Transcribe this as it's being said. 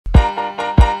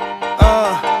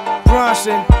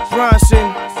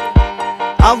Bronson.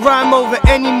 I'll rhyme over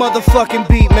any motherfucking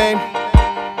beat, man.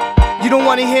 You don't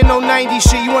wanna hear no 90s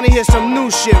shit, you wanna hear some new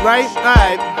shit, right?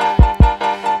 Alright.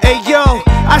 Hey yo,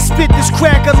 I spit this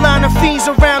crack, a line of fiends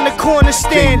around the corner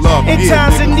stand. In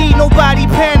times of need, nobody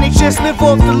panic, just live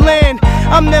off the land.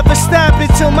 I'm never stopping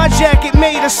till my jacket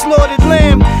made a slaughtered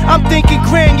lamb. I'm thinking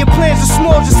grand, your plans are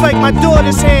small just like my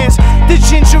daughter's hands. The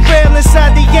ginger ale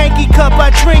inside the Yankee cup,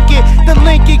 I drink it. The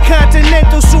Lincoln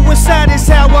Continental suicide is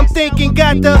how I'm thinking.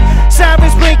 Got the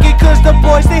sirens blinking cause the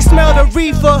boys, they smell the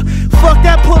reefer. Fuck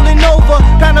that pulling over,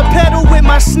 kinda pedal with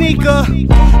my sneaker.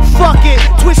 Fuck it,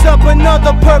 twist up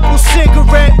another purple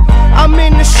cigarette. I'm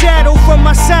in the shadow, from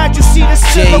my side you see the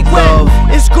silhouette.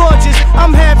 It's gorgeous,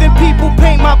 I'm having people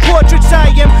paint my portraits. I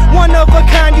am one of a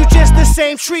kind, you just the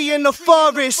same tree in the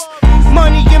forest.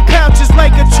 Money in pouches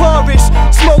like a tourist.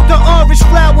 Smoke the orange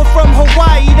flower from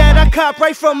Hawaii that I cop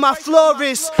right from my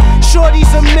florist.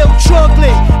 Shorty's a milk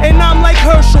chocolate, and I'm like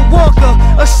Herschel Walker,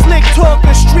 a slick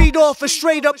talker, street off a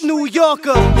straight up New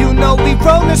Yorker. You know we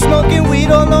rollin', smoking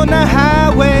weed all on the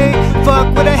highway.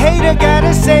 Fuck what a hater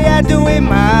gotta say, I do it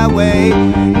my way.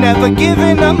 Never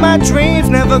giving up my dreams,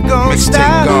 never gon'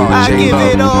 stop. I give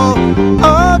it all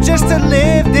just to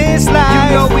live this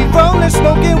life. You know we rollin',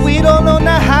 smoking weed all on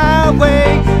the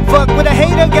highway. Fuck what a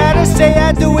hater gotta say,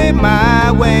 I do it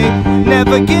my way.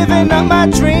 Never giving up my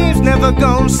dreams, never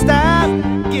gon' stop.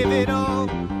 Give it all.